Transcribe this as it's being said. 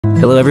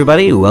Hello,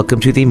 everybody. Welcome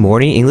to the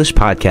Morning English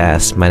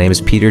Podcast. My name is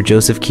Peter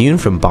Joseph Kuhn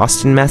from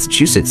Boston,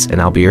 Massachusetts,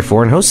 and I'll be your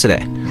foreign host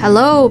today.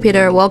 Hello,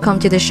 Peter. Welcome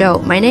to the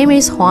show. My name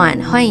is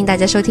Juan. 欢迎大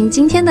家收听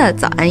今天的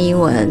早安英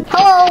文。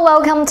Hello,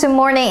 welcome to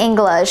Morning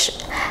English.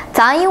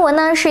 早安英文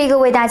呢是一个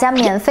为大家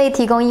免费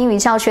提供英语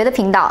教学的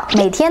频道，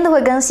每天都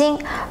会更新。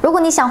如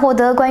果你想获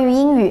得关于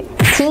英语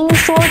听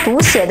说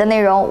读写的内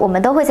容，我们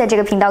都会在这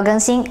个频道更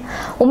新。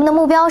我们的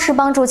目标是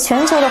帮助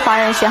全球的华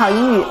人学好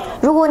英语。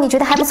如果你觉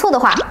得还不错的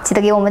话，记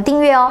得给我们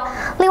订阅哦。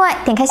另外，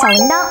点开小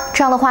铃铛，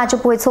这样的话就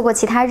不会错过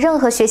其他任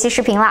何学习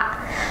视频啦。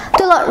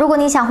对了，如果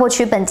你想获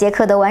取本节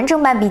课的完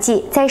整版笔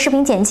记，在视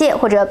频简介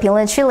或者评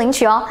论区领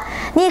取哦。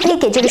你也可以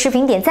给这个视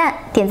频点赞，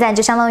点赞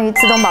就相当于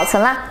自动保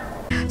存啦。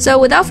So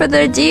without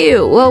further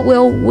ado, what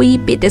will we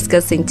be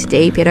discussing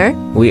today, Peter?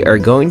 We are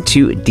going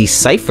to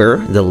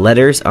decipher the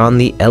letters on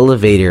the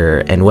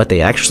elevator and what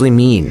they actually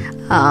mean.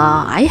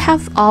 I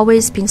have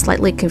always been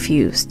slightly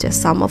confused at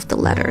some of the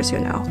letters, you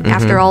know.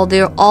 After all,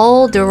 they're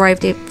all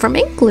derived from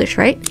English,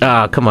 right?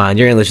 Come on,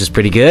 your English is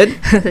pretty good.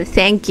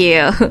 Thank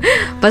you.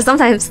 But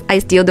sometimes I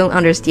still don't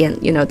understand,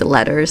 you know, the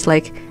letters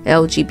like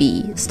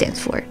LGB stands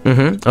for.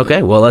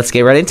 Okay, well, let's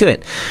get right into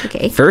it.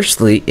 Okay.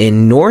 Firstly,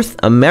 in North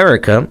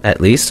America,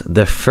 at least,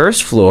 the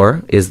first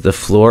floor is the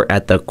floor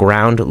at the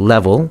ground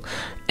level,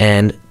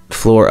 and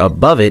floor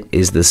above it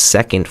is the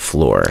second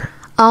floor.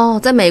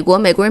 在美国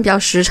人比较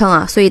实诚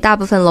啊，所以大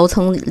部分楼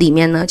层里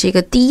面呢，这个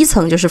第一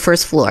层就是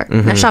first floor，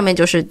那上面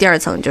就是第二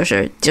层就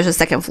是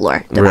second floor，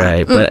 对吧？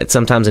 Right, but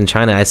sometimes in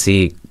China I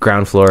see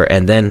ground floor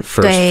and then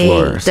first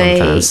floor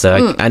sometimes,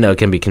 so I know it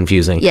can be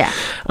confusing. Yeah.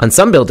 On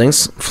some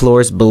buildings,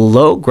 floors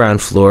below ground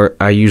floor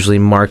are usually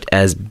marked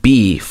as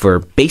B for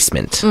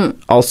basement.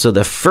 Also,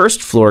 the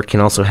first floor can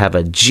also have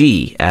a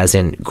G, as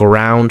in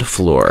ground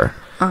floor.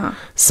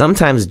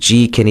 Sometimes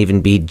G can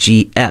even be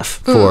GF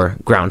for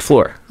ground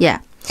floor. Yeah.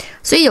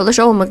 所以有的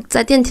时候我们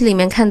在电梯里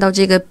面看到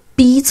这个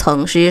B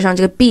层，实际上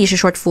这个 B 是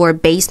short for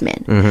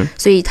basement，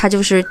所以它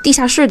就是地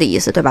下室的意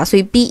思，对吧？所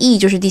以 BE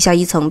就是地下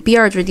一层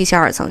 ，B2 就是地下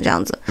二层这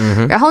样子。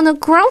然后呢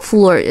 ，ground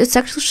floor it's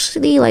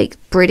actually like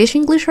British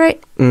English, right?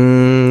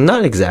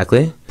 Not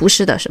exactly. 不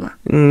是的，是吗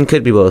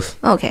？Could be both.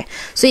 OK，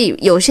 所以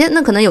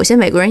可能有些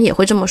美国人也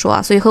会这么说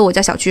啊，所以和我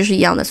家小区是一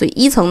样的。所以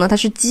一层呢它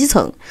是基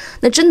层，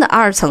那真的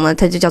二层呢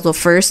它就叫做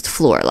first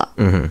floor 了。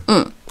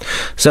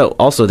So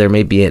also there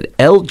may be an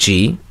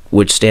LG,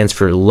 which stands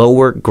for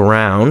lower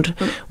ground,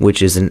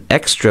 which is an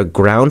extra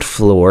ground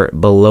floor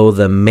below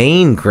the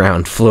main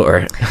ground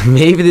floor.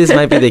 Maybe this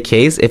might be the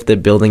case if the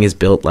building is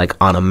built like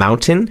on a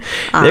mountain.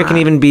 There can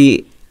even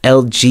be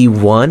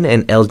LG1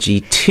 and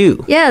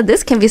LG2. Yeah,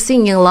 this can be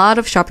seen in a lot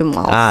of shopping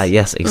malls.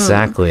 Yes,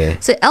 exactly.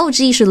 所以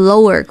LG 是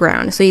lower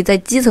ground, 所以在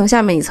基层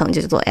下面一层就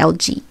叫做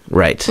LG.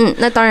 Right.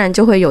 那当然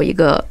就会有一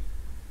个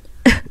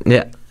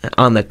Yeah.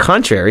 On the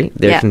contrary,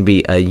 there can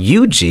be a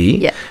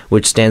UG,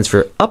 which stands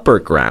for upper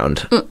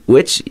ground,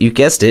 which, you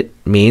guessed it,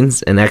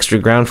 means an extra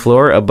ground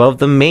floor above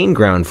the main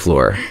ground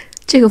floor.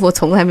 这个我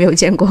从来没有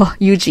见过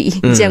UG，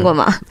 你见过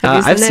吗？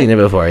 I've seen it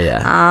before,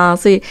 yeah.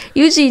 所以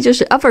UG 就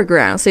是 upper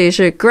ground， 所以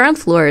是 ground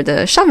floor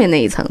的上面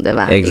那一层，对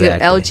吧？ Exactly. 一个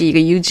LG， 一个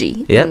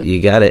UG。 Yep,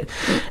 you got it.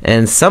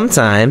 And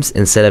sometimes,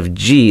 instead of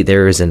G,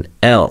 there is an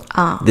L.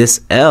 This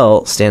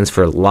L stands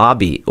for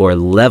lobby or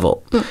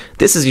level.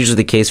 This is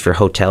usually the case for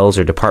hotels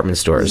or department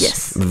stores.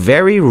 Yes.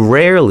 Very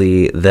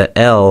rarely, the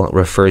L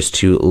refers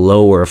to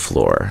lower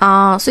floor.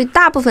 所以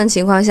大部分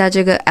情况下，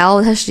这个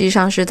L 它实际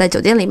上是在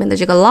酒店里面的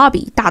这个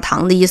lobby 大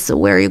堂的意思。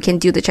Where you can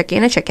do the check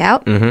in and check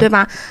out， 对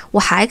吧？我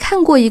还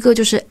看过一个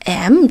就是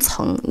M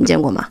层，你见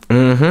过吗？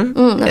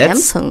那 M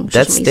层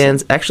是什么意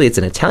思？ Actually, it's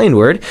an Italian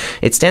word.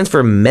 It stands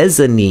for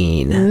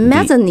mezzanine.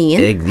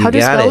 Mezzanine? How do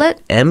you spell it?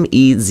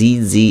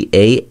 Mezzanine.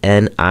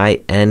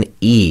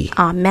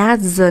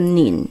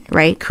 Mezzanine,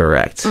 right?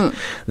 Correct.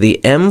 The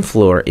M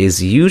floor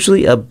is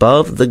usually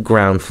above the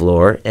ground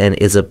floor and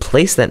is a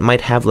place that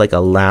might have like a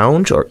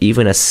lounge or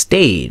even a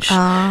stage.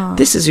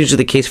 This is usually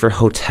the case for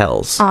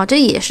hotels. 这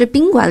也是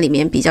宾馆里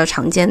面比较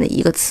常见的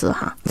一个词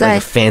哈， Like a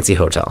fancy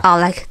hotel.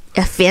 Like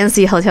a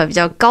fancy hotel 比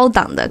较高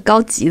档的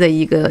高级的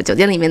一个酒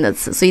店里面的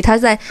词，所以它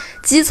在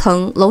基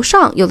层楼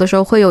上有的时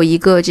候会有一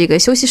个这个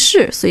休息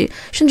室，所以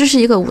甚至是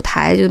一个舞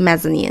台，就是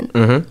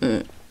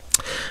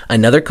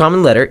mezzanine。Another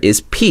common letter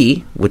is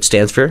P, which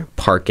stands for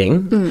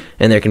parking.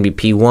 And there can be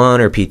P1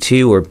 or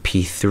P2 or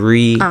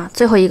P3.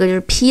 最后一个就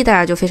是 P， 大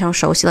家就非常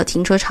熟悉了，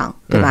停车场，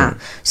对吧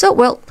？So,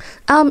 well,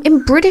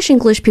 in British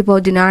English, people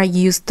do not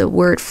use the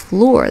word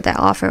floor that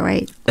often,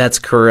 right?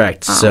 That's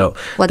correct. So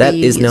that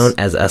is known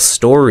as a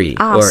story.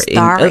 Or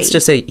let's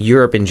just say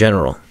Europe in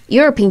general.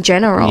 Europe in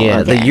general.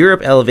 Yeah, okay. The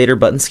Europe elevator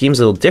button scheme is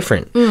a little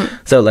different.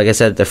 So like I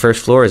said, the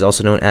first floor is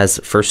also known as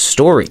first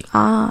story.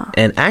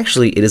 And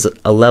actually, it is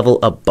a level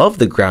above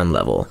the ground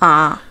level.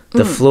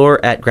 The floor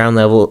at ground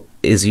level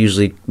is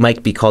usually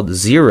might be called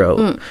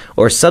zero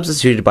or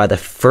substituted by the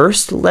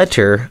first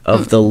letter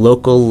of the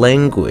local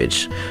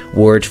language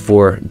word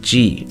for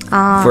G.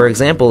 For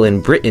example,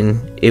 in Britain,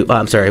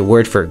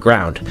 word for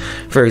ground.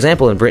 For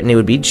example, in Britain, it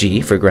would be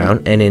G for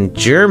ground, and in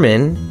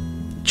German,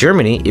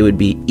 Germany, it would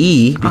be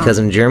E, because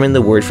in German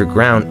the word for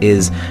ground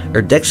is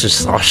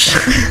Erdexersosch.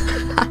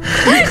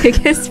 You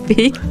can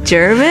speak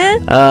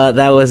German?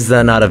 That was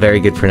not a very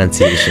good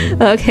pronunciation.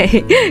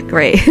 Okay,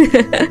 great.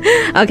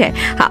 Okay,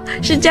 好，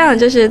是这样，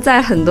就是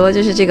在很多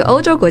就是这个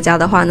欧洲国家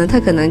的话呢，它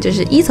可能就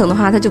是一层的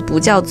话，它就不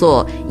叫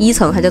做一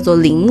层，它叫做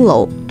零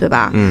楼，对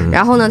吧？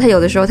然后呢，它有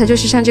的时候它就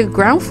是像这个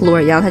ground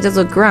floor 一样，它叫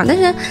做 ground， 但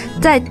是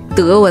在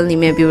德文里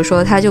面，比如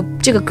说它就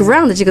这个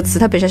ground 这个词，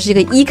它本身是一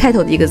个一开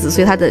头的一个字，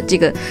所以它的这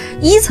个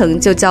一层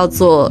就叫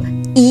做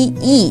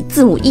E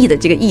字母 E 的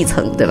这个一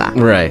层，对吧？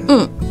 Right.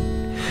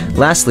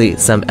 Lastly,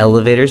 some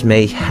elevators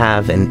may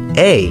have an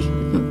A.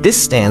 This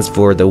stands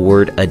for the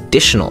word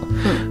additional.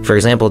 For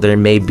example, there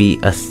may be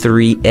a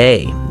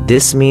 3A.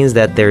 This means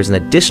that there's an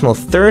additional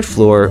third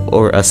floor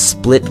or a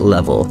split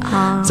level.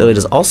 So it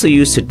is also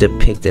used to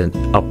depict an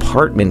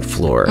apartment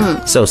floor.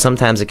 So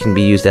sometimes it can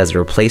be used as a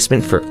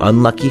replacement for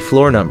unlucky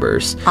floor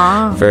numbers.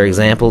 For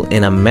example,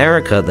 in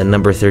America, the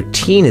number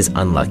 13 is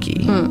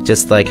unlucky.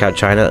 Just like how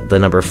China, the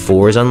number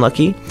 4 is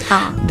unlucky.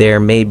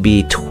 There may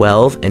be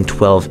 12 and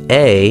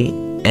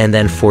 12A. And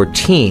then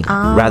 14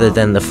 rather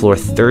than the floor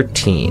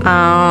 13.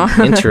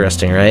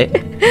 Interesting, right?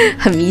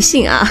 很迷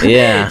信啊。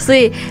Yeah. 所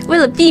以为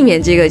了避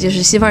免这个，就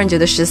是西方人觉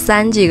得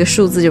13这个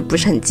数字就不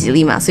是很吉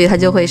利嘛，所以它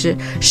就会是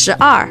12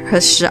和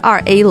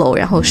12A 楼，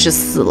然后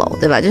14楼，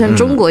对吧？就像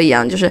中国一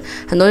样，就是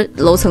很多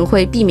楼层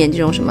会避免这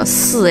种什么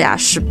4呀、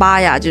18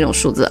呀这种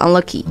数字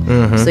unlucky，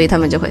所以他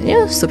们就会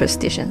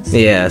superstitions.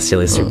 Yeah,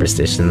 silly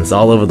superstitions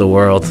all over the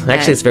world.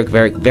 Actually, it's very,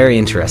 very,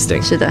 very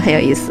interesting. 是的，很有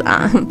意思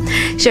啊。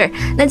Sure.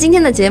 那今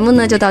天的节目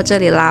呢就到这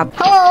里啦。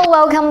Hello,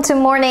 welcome to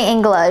Morning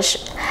English.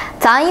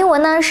 早安英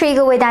文呢是一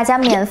个为大家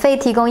免费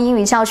提供英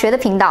语教学的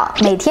频道，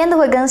每天都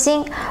会更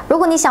新。如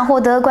果你想获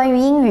得关于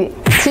英语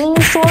听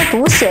说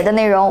读写的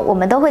内容，我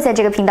们都会在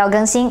这个频道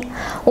更新。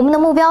我们的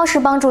目标是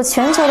帮助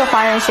全球的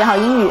华人学好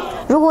英语。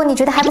如果你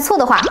觉得还不错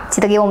的话，记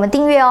得给我们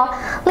订阅哦。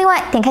另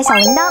外，点开小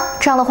铃铛，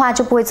这样的话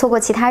就不会错过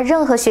其他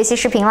任何学习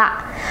视频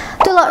啦。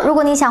对了，如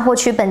果你想获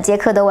取本节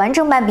课的完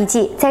整版笔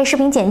记，在视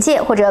频简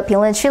介或者评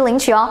论区领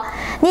取哦。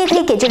你也可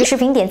以给这个视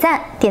频点赞，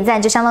点赞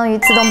就相当于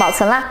自动保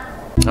存啦。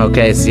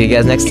Okay, see you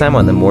guys next time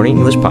on the Morning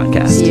English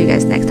Podcast. See you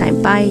guys next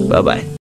time. Bye. Bye-bye.